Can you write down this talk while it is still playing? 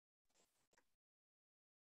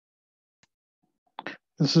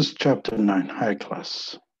This is chapter 9, high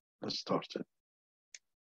class. Let's start it.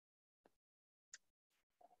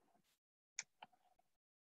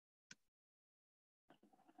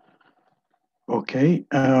 Okay.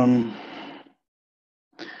 In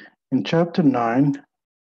chapter 9,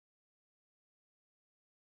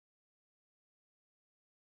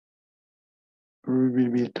 we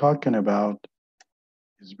will be talking about,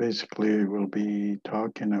 we'll be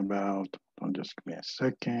talking about, just give me a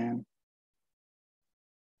second.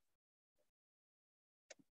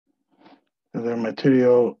 The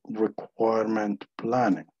material requirement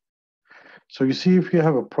planning. So you see, if you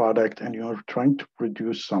have a product and you're trying to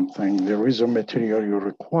produce something, there is a material you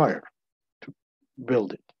require to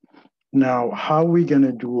build it. Now, how are we going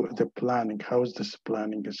to do the planning? How is this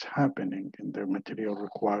planning is happening in the material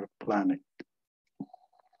required planning?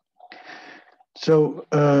 So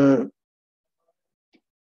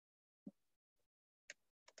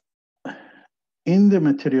in the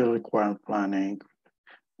material required planning,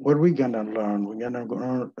 what are we going to learn? We're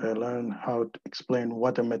going to learn how to explain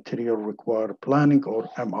what a material required planning or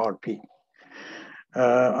MRP.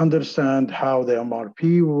 Understand how the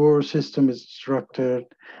MRP war system is structured,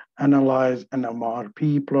 analyze an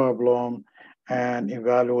MRP problem, and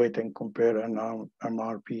evaluate and compare an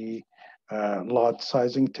MRP lot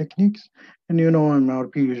sizing techniques. And you know,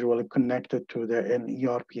 MRP usually connected to the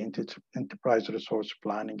ERP, enterprise resource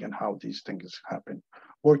planning, and how these things happen,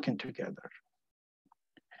 working together.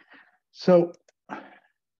 So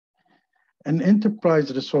an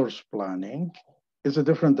enterprise resource planning is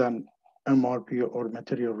different than MRP or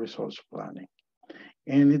material resource planning.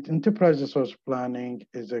 And enterprise resource planning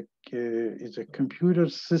is a computer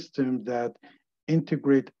system that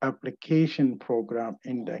integrate application program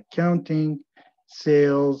in the accounting,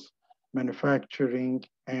 sales, manufacturing,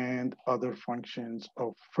 and other functions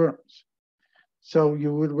of firms. So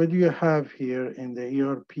what you have here in the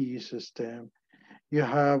ERP system, you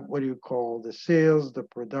have what you call the sales, the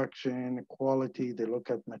production, quality. They look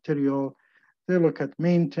at material, they look at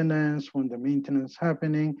maintenance when the maintenance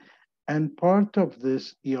happening. And part of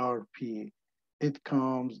this ERP, it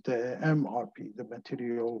comes the MRP, the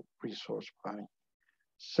material resource planning.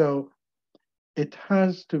 So it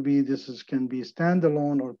has to be, can be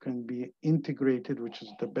standalone or can be integrated, which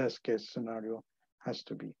is the best case scenario, has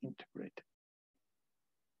to be integrated.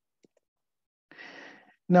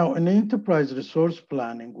 Now, in enterprise resource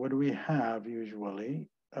planning, what we have usually,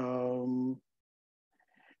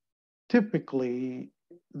 typically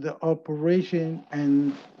the operation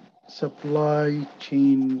and supply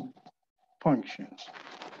chain functions,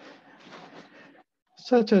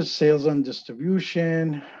 such as sales and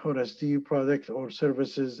distribution, or SD product or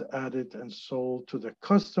services added and sold to the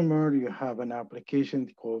customer. You have an application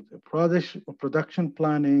called production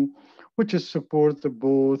planning, which is support the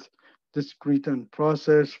both discrete and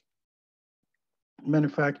process,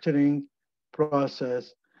 manufacturing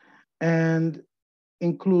process, and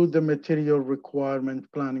include the material requirement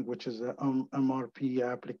planning, which is the MRP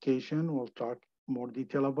application. We'll talk more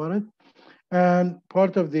detail about it. And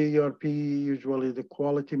part of the ERP, usually the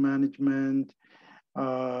quality management,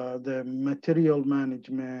 the material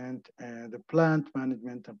management, and the plant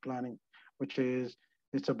management and planning, which is,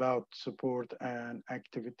 it's about support and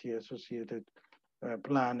activity associated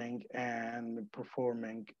planning and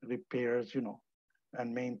performing repairs,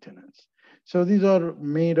 and maintenance. So these are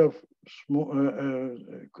made of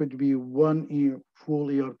could be one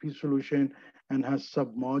full ERP solution and has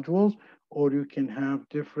sub-modules, or you can have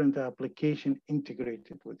different applications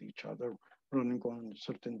integrated with each other running on a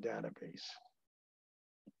certain database.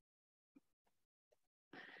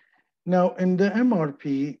 Now, in the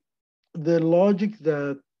MRP, the logic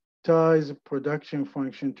that ties production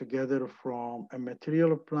function together from a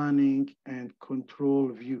material planning and control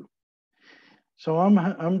view. So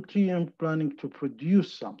I'm planning to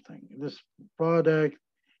produce something. This product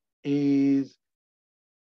is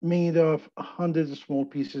made of 100 small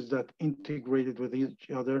pieces that integrated with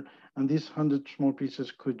each other. And these 100 small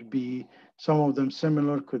pieces could be, some of them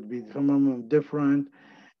similar, could be some of them different.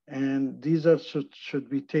 And these should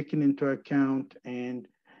be taken into account, and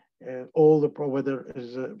all the whether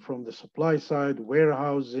is from the supply side,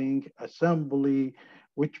 warehousing, assembly,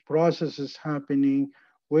 which process is happening,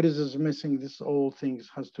 what is missing. This all things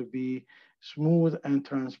has to be smooth and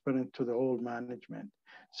transparent to the whole management.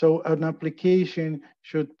 So an application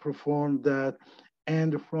should perform that.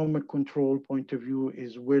 And from a control point of view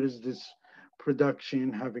is, where is this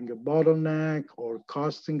production having a bottleneck or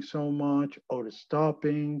costing so much or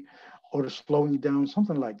stopping or slowing down,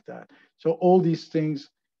 something like that. So all these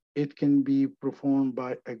things, it can be performed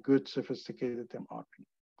by a good sophisticated MRP.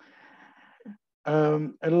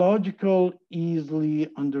 A logical, easily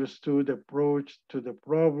understood approach to the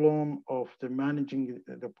problem of the managing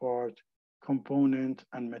the part, component,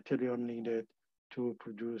 and material needed to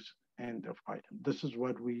produce end of item. This is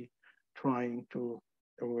what we trying to,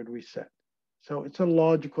 what we said. So it's a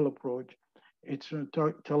logical approach. It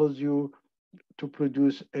tells you to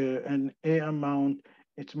produce an A amount.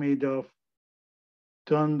 It's made of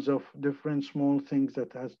tons of different small things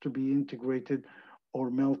that has to be integrated or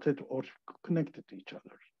melted or connected to each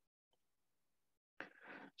other.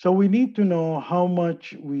 So we need to know how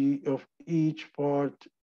much we of each part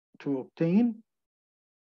to obtain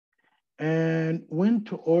and when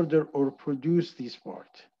to order or produce these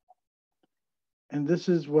parts. And this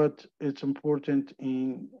is what it's important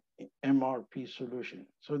in MRP solution.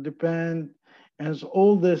 So depend, as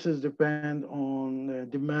all this is depend on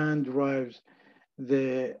demand drives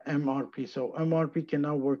the MRP. So MRP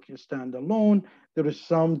cannot work standalone. There is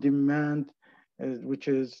some demand which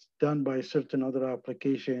is done by certain other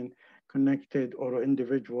application connected or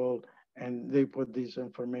individual, and they put this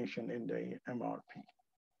information in the MRP.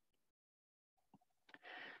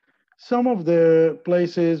 Some of the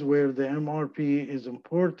places where the MRP is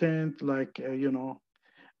important, like,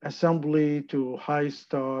 assembly to high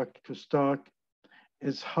stock to stock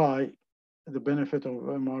is high. The benefit of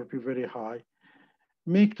MRP very high.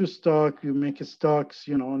 Make to stock, you make stocks,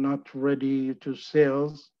 not ready to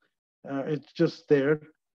sales. It's just there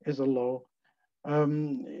is a low.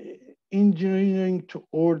 Um, Engineering to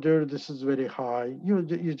order, this is very high. You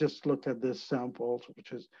just look at this samples,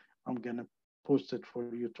 which is, I'm gonna post it for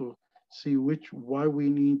you to see why we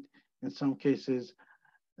need, in some cases,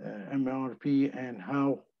 MRP and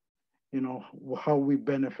how we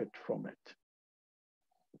benefit from it.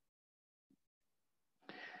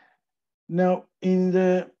 Now, in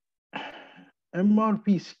the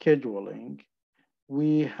MRP scheduling,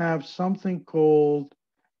 we have something called,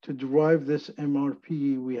 to derive this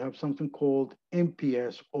MRP, we have something called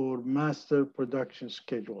MPS, or Master Production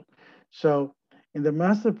Schedule. So in the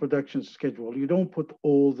Master Production Schedule, you don't put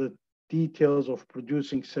all the details of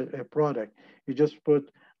producing a product. You just put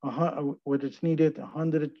what is needed,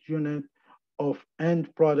 100 unit of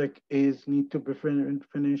end product is need to be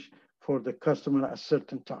finished for the customer at a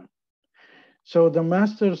certain time. So the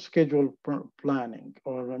master schedule planning,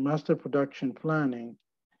 or master production planning,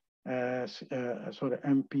 MPS,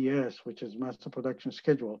 which is master production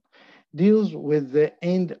schedule, deals with the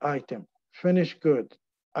end item, finished good,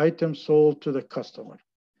 item sold to the customer.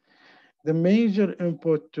 The major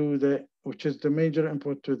input to which is the major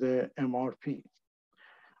input to the MRP.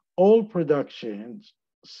 All production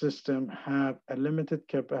system have a limited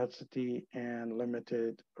capacity and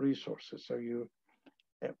limited resources. So you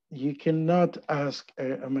cannot ask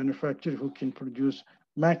a manufacturer who can produce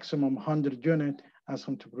maximum 100 unit, ask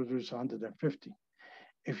them to produce 150.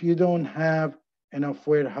 If you don't have enough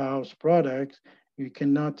warehouse products, you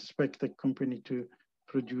cannot expect the company to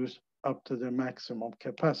produce up to the maximum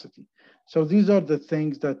capacity. So these are the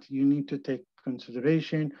things that you need to take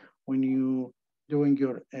consideration when you doing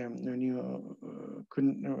your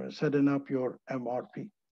setting up your MRP.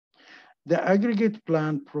 The aggregate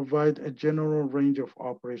plan provide a general range of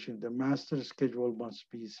operation. The master schedule must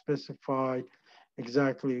be specified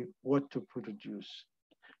exactly what to produce.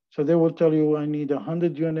 So they will tell you, I need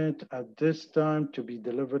 100 units at this time to be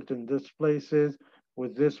delivered in this places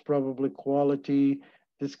with this probably quality,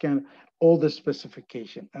 this kind, all the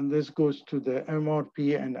specification. And this goes to the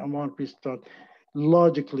MRP, and MRP start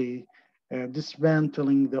logically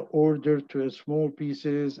dismantling the order to small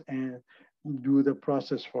pieces and do the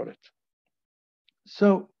process for it.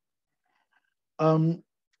 So, um,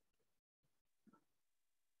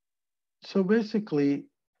 so basically,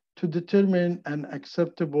 to determine an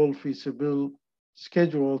acceptable feasible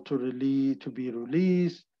schedule to be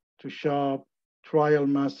released, to shop, trial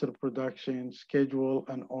master production, schedule,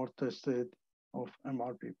 and or tested of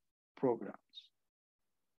MRP programs.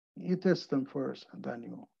 You test them first, and then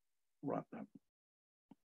you run them.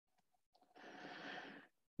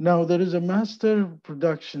 Now, there is a master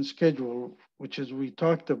production schedule, which is, we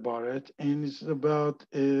talked about it, and it's about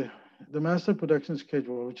the master production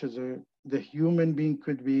schedule, which is the human being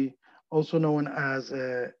could be also known as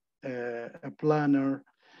a planner,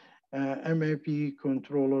 MAP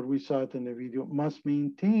controller, we saw it in the video, must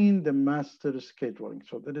maintain the master scheduling.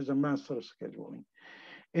 So there is a master scheduling.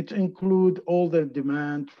 It includes all the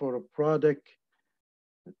demand for a product,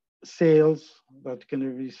 sales that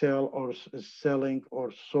can be sell or selling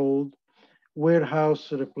or sold,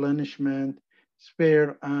 warehouse replenishment,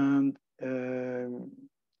 spare and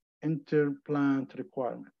interplant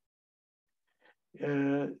requirement.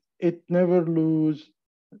 It never lose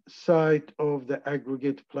side of the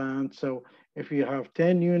aggregate plan. So if you have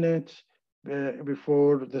 10 units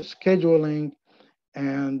before the scheduling,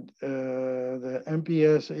 and the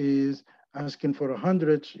MPS is asking for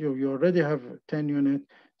 100, you already have 10 units.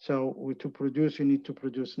 So to produce, you need to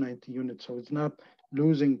produce 90 units. So it's not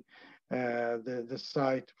losing the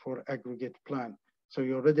site for aggregate plan. So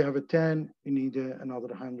you already have a 10, you need another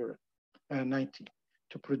 100 and 90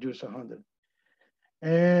 to produce 100.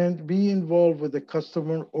 And be involved with the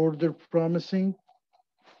customer order promising.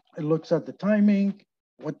 It looks at the timing,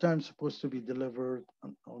 what time's supposed to be delivered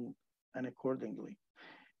and accordingly.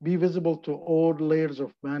 Be visible to all layers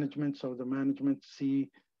of management so the management see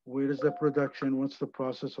where is the production, what's the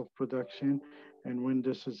process of production, and when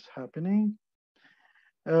this is happening.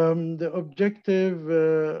 The objective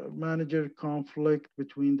manager conflict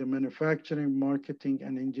between the manufacturing, marketing,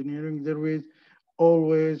 and engineering. There is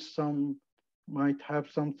always some might have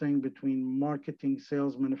something between marketing,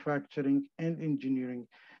 sales, manufacturing, and engineering.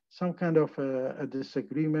 Some kind of a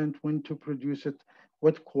disagreement when to produce it,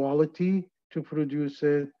 what quality to produce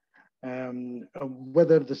it,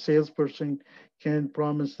 whether the salesperson can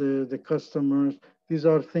promise the customers. These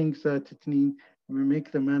are things that it need we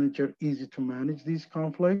make the manager easy to manage these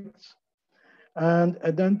conflicts and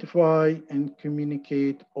identify and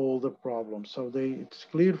communicate all the problems. So it's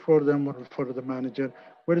clear for them or for the manager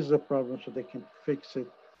what is the problem so they can fix it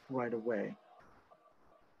right away.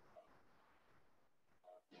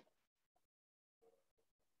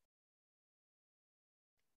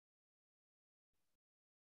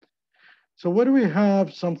 So what do we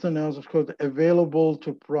have? Something else is called available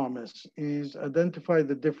to promise is identify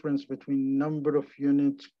the difference between number of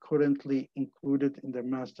units currently included in the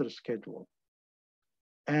master schedule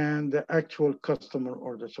and the actual customer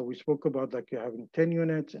order. So we spoke about like you're having 10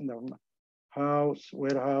 units in the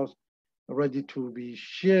warehouse, ready to be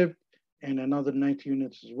shipped, and another 90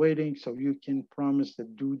 units is waiting. So you can promise the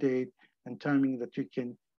due date and timing that you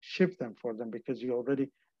can ship them for them because you already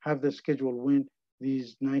have the schedule when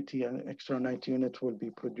these 90 and extra 90 units will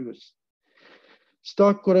be produced.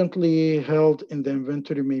 Stock currently held in the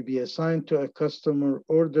inventory may be assigned to a customer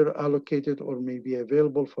order allocated or may be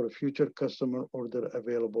available for a future customer order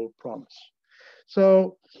available promise.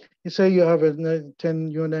 So you say you have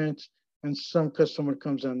 10 units and some customer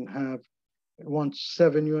comes and wants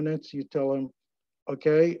 7 units, you tell them,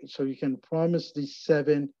 okay, so you can promise these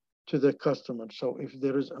 7 to the customer. So if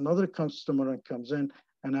there is another customer that comes in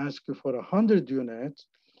and asks you for 100 units,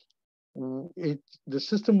 the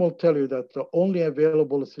system will tell you that the only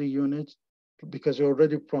available 3 units because you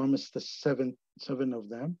already promised the seven of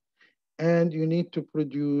them, and you need to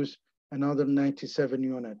produce another 97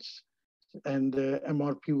 units. And the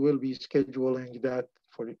MRP will be scheduling that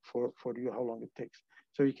for you how long it takes.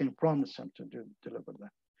 So you can promise them to deliver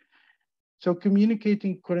that. So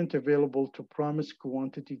communicating current available to promise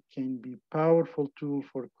quantity can be powerful tool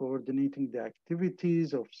for coordinating the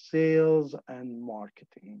activities of sales and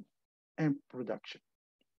marketing and production.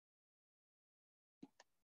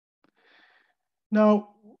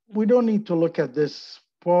 Now, we don't need to look at this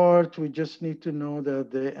part. We just need to know that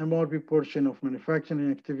the MRP portion of manufacturing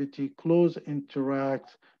activity close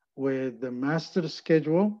interact with the master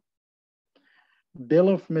schedule, bill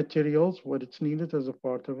of materials, what it's needed as a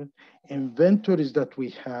part of it, inventories that we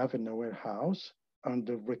have in the warehouse on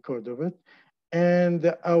the record of it, and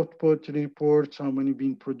the output reports, how many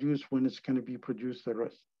being produced, when it's going to be produced, the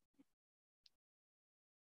rest.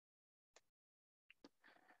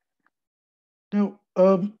 Now,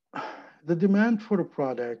 the demand for a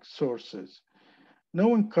product sources.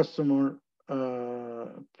 Knowing customer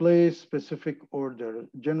place specific order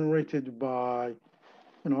generated by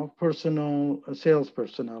personnel, sales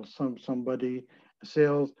personnel. Somebody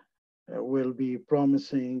sales will be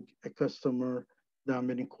promising a customer that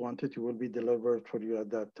many quantity will be delivered for you at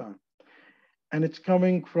that time, and it's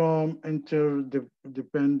coming from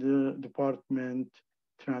interdependent department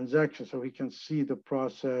transaction, so we can see the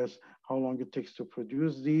process, how long it takes to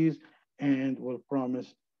produce these, and will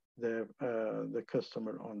promise the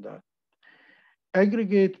customer on that.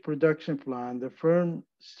 Aggregate production plan, the firm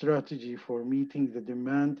strategy for meeting the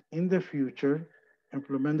demand in the future,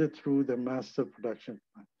 implemented through the master production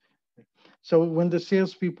plan. So when the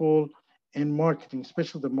salespeople in marketing,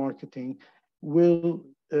 especially the marketing, will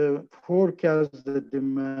forecast the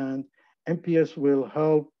demand, MPS will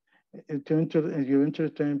help you enter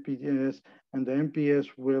to MPS, and the MPS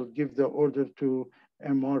will give the order to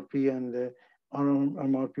MRP, and the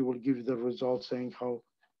MRP will give the results saying how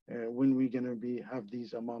when we're going to have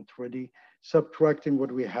these amounts ready, subtracting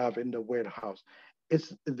what we have in the warehouse.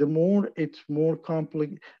 It's more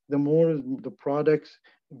complex, the more the products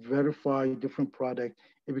verify different products,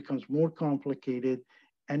 it becomes more complicated,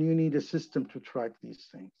 and you need a system to track these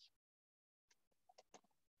things.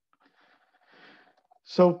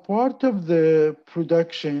 So part of the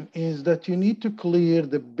production is that you need to clear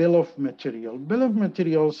the bill of material. Bill of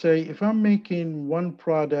material, say, if I'm making one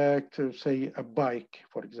product, say a bike,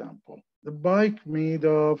 for example, the bike made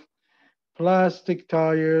of plastic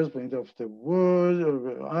tires, made of the wood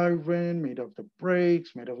or iron, made of the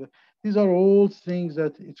brakes, made of the, these are all things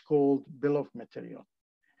that it's called bill of material.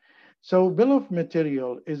 So bill of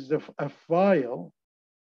material is a file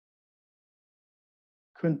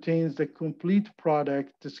contains the complete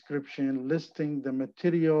product description listing the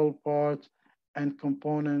material parts and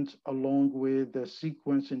components along with the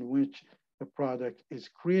sequence in which the product is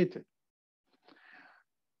created.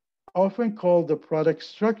 Often called the product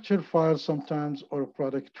structure file sometimes or a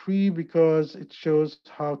product tree because it shows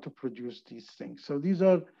how to produce these things. So these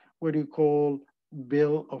are what you call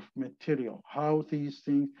bill of material, how these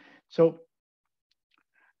things. So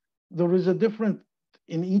there is a different,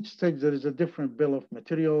 in each stage, there is a different bill of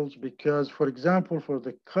materials because, for example, for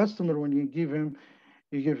the customer, when you give him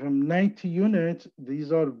 90 units,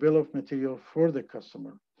 these are bill of material for the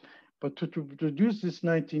customer. But to produce this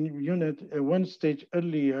 90 unit, one stage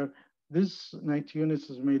earlier, this 90 units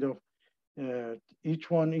is made of, each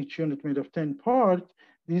unit made of 10 parts.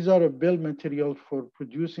 These are a bill material for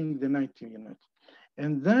producing the 90 units.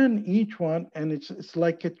 And then each one, and it's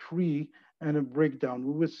like a tree and a breakdown.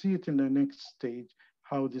 We will see it in the next stage,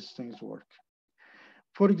 how these things work.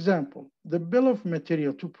 For example, the bill of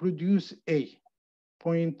material to produce a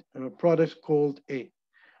product called A.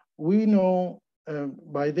 We know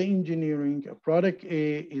by the engineering, a product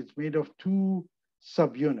A is made of two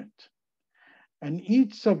subunits. And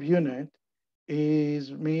each subunit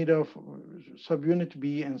is made of subunit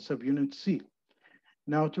B and subunit C.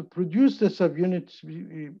 Now, to produce the subunit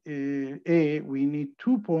A, we need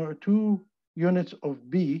two units of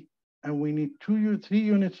B, and we need three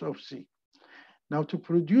units of C. Now, to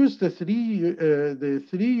produce the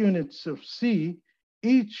three units of C,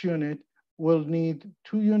 each unit will need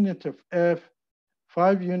 2 units of F,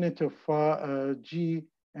 5 units of G,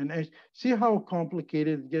 and H. See how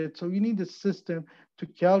complicated it gets? So you need a system to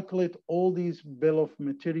calculate all these bill of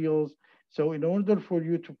materials. So in order for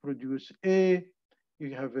you to produce A,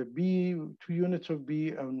 you have a B, 2 units of B,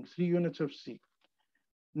 and 3 units of C.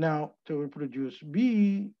 Now, to produce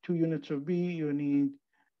B, 2 units of B, you need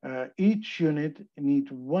each unit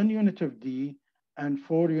needs 1 unit of D and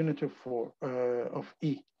 4 units of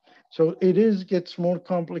E. So gets more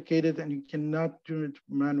complicated and you cannot do it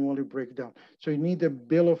manually breakdown. So you need a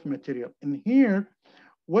bill of material. And here,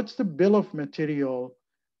 what's the bill of material?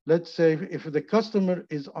 Let's say if the customer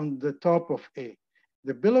is on the top of A,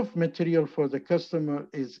 the bill of material for the customer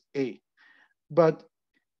is A. But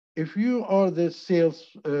if you are the sales,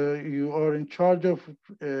 you are in charge of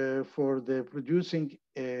for the producing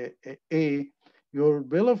A, your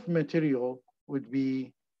bill of material would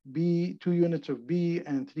be B, 2 units of B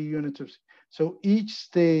and 3 units of C. So each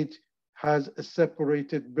stage has a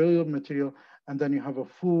separated bill of material, and then you have a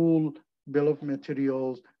full bill of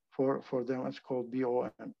materials for them. It's called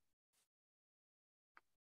BOM.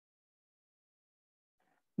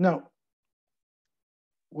 Now,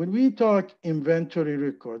 when we talk inventory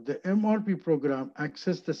record, the MRP program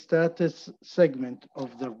accesses the status segment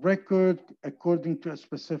of the record according to a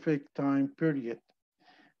specific time period.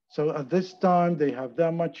 So at this time, they have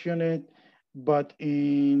that much unit, but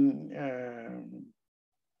in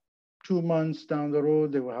 2 months down the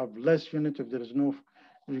road, they will have less unit if there is no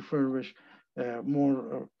refurbish,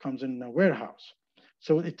 more comes in the warehouse.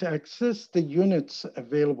 So it accesses the units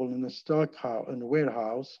available in the stock house, in the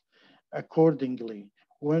warehouse accordingly,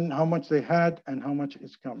 how much they had and how much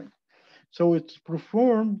is coming. So it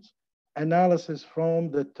performs analysis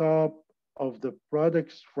from the top of the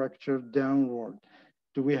product structure downward.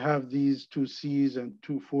 Do we have these 2 C's and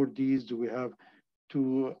 2 4D's? Do we have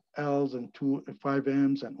 2 L's and 2 5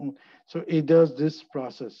 M's and all? So it does this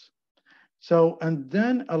process. So, and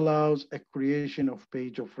then allows a creation of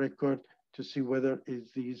page of record to see whether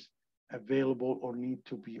is these available or need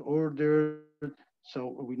to be ordered.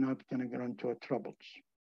 So we're not gonna get into troubles.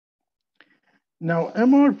 Now,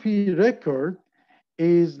 MRP record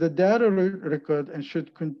is the data record and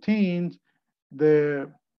should contain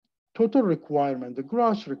the total requirement, the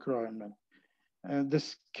gross requirement, the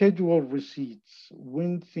schedule receipts,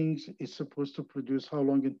 when things is supposed to produce, how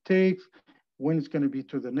long it takes, when it's going to be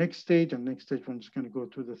to the next stage, and next stage when it's going to go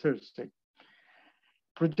to the third stage.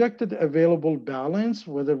 Projected available balance,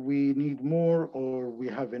 whether we need more or we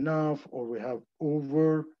have enough or we have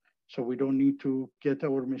over, so we don't need to get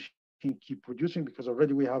our machine can keep producing because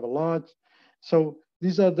already we have a lot. So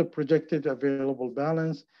these are the projected available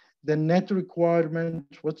balance. The net requirement,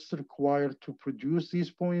 what's required to produce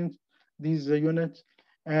these points, these units,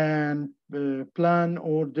 and plan,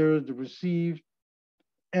 ordered, received,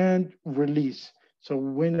 and release. So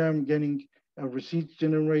when I'm getting a receipt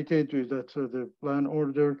generated, that's the plan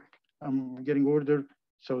order, I'm getting ordered.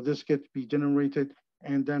 So this gets be generated.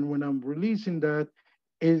 And then when I'm releasing that,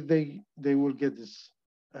 is they will get this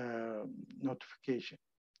notification.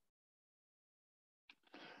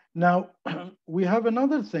 Now, we have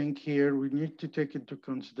another thing here we need to take into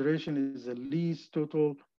consideration is the least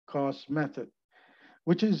total cost method,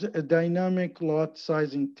 which is a dynamic lot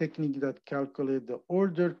sizing technique that calculates the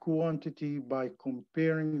order quantity by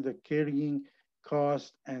comparing the carrying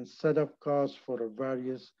cost and setup cost for a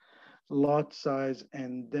various lot size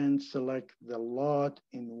and then select the lot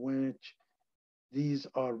in which these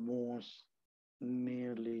are most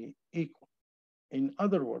nearly equal. In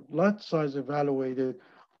other words, lot size evaluated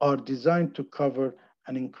are designed to cover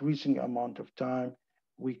an increasing amount of time,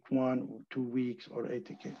 week 1, 2 weeks, or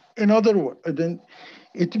 80K. In other words, then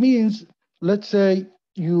it means, let's say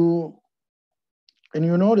and you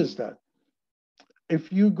notice that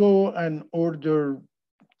if you go and order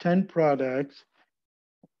 10 products,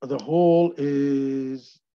 the whole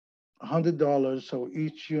is $100, so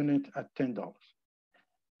each unit at $10.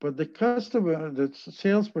 But the customer, the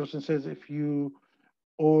salesperson says if you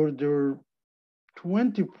order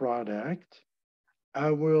 20 product,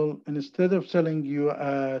 I will, instead of selling you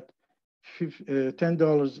at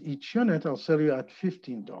 $10 each unit, I'll sell you at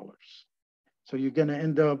 $15. So you're gonna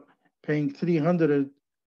end up paying $300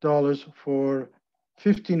 for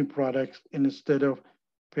 15 products instead of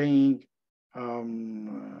paying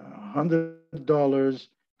 $100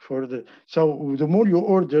 for the, so the more you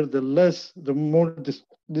order, the more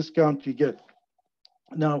discount you get.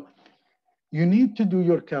 Now, you need to do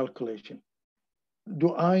your calculation.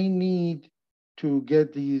 Do I need to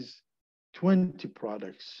get these 20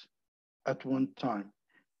 products at one time?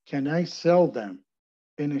 Can I sell them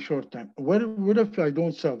in a short time? What if I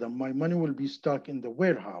don't sell them? My money will be stuck in the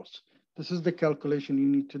warehouse. This is the calculation you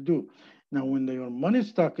need to do. Now, when your money is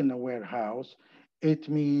stuck in the warehouse, it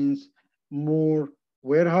means more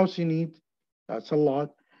warehouse you need. That's a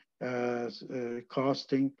lot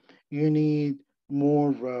costing. You need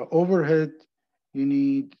more overhead. You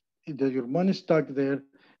need your money stuck there.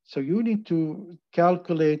 So you need to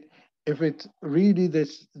calculate if it's really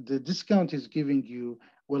the discount is giving you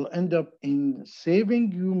will end up in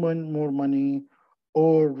saving you more money,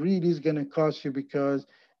 or really is going to cost you because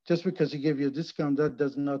just because he gave you a discount, that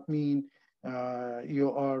does not mean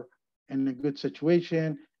you are in a good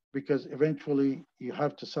situation because eventually you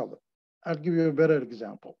have to sell it. I'll give you a better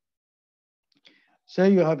example.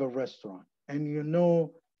 Say you have a restaurant and you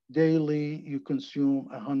know daily you consume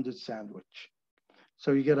 100 sandwich.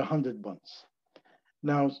 So you get 100 buns.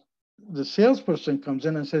 Now, the salesperson comes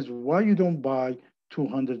in and says, why you don't buy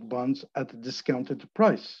 200 buns at a discounted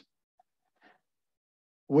price?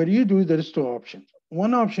 What do you do? There is two options.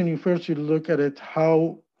 One option, you look at it,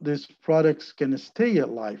 how this product's gonna stay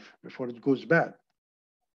alive before it goes bad.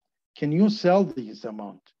 Can you sell these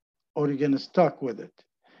amount or are you gonna stuck with it?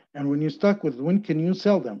 And when you're stuck with it, when can you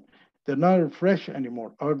sell them? They're not fresh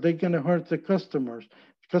anymore. Are they gonna hurt the customers?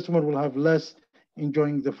 The customer will have less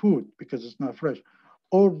enjoying the food because it's not fresh.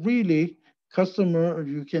 Or really, customer,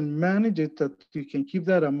 you can manage it that you can keep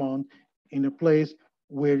that amount in a place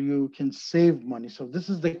where you can save money. So this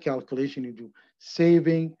is the calculation you do,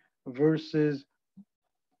 saving versus,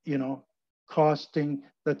 you know, costing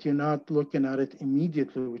that you're not looking at it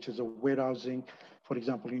immediately, which is a warehousing. For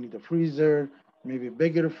example, you need a freezer, maybe a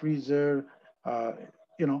bigger freezer, uh,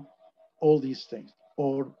 you know, all these things,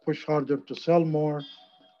 or push harder to sell more,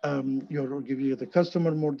 you'll give you the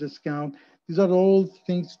customer more discount. These are all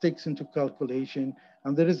things takes into calculation,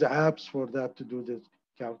 and there is apps for that to do this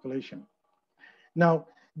calculation. Now,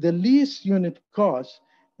 the least unit cost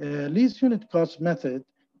method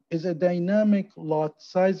is a dynamic lot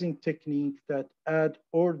sizing technique that add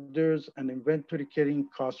orders and inventory carrying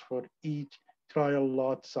costs for each trial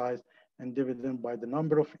lot size and dividend by the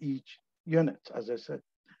number of each unit, as I said,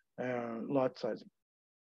 lot sizing.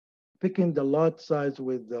 Picking the lot size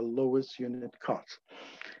with the lowest unit cost.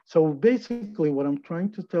 So basically what I'm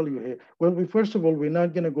trying to tell you here, well, first of all, we're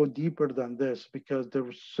not gonna go deeper than this because there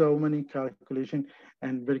were so many calculations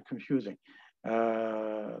and very confusing.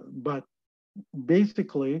 But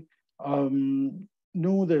basically,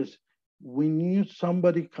 know this, when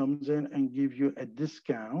somebody comes in and give you a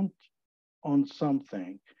discount on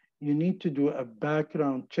something, you need to do a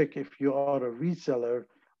background check if you are a reseller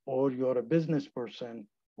or you're a business person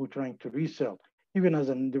who are trying to resell, even as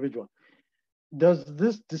an individual. Does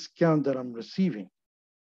this discount that I'm receiving,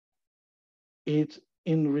 it's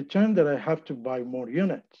in return that I have to buy more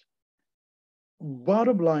units?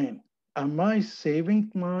 Bottom line, am I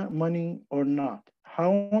saving my money or not?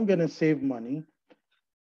 How I'm going to save money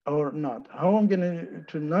or not? How I'm going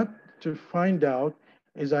to not to find out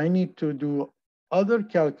is I need to do other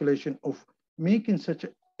calculation of making such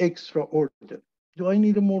an extra order. Do I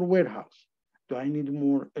need a more warehouse? Do I need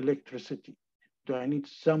more electricity? Do I need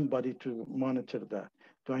somebody to monitor that?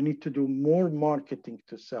 Do I need to do more marketing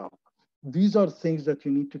to sell? These are things that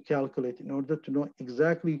you need to calculate in order to know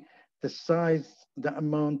exactly the size, the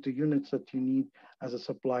amount, the units that you need as a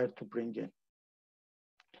supplier to bring in.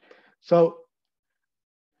 So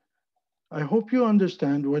I hope you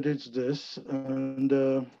understand what is this, and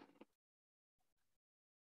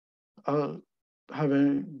I'll have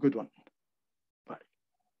a good one.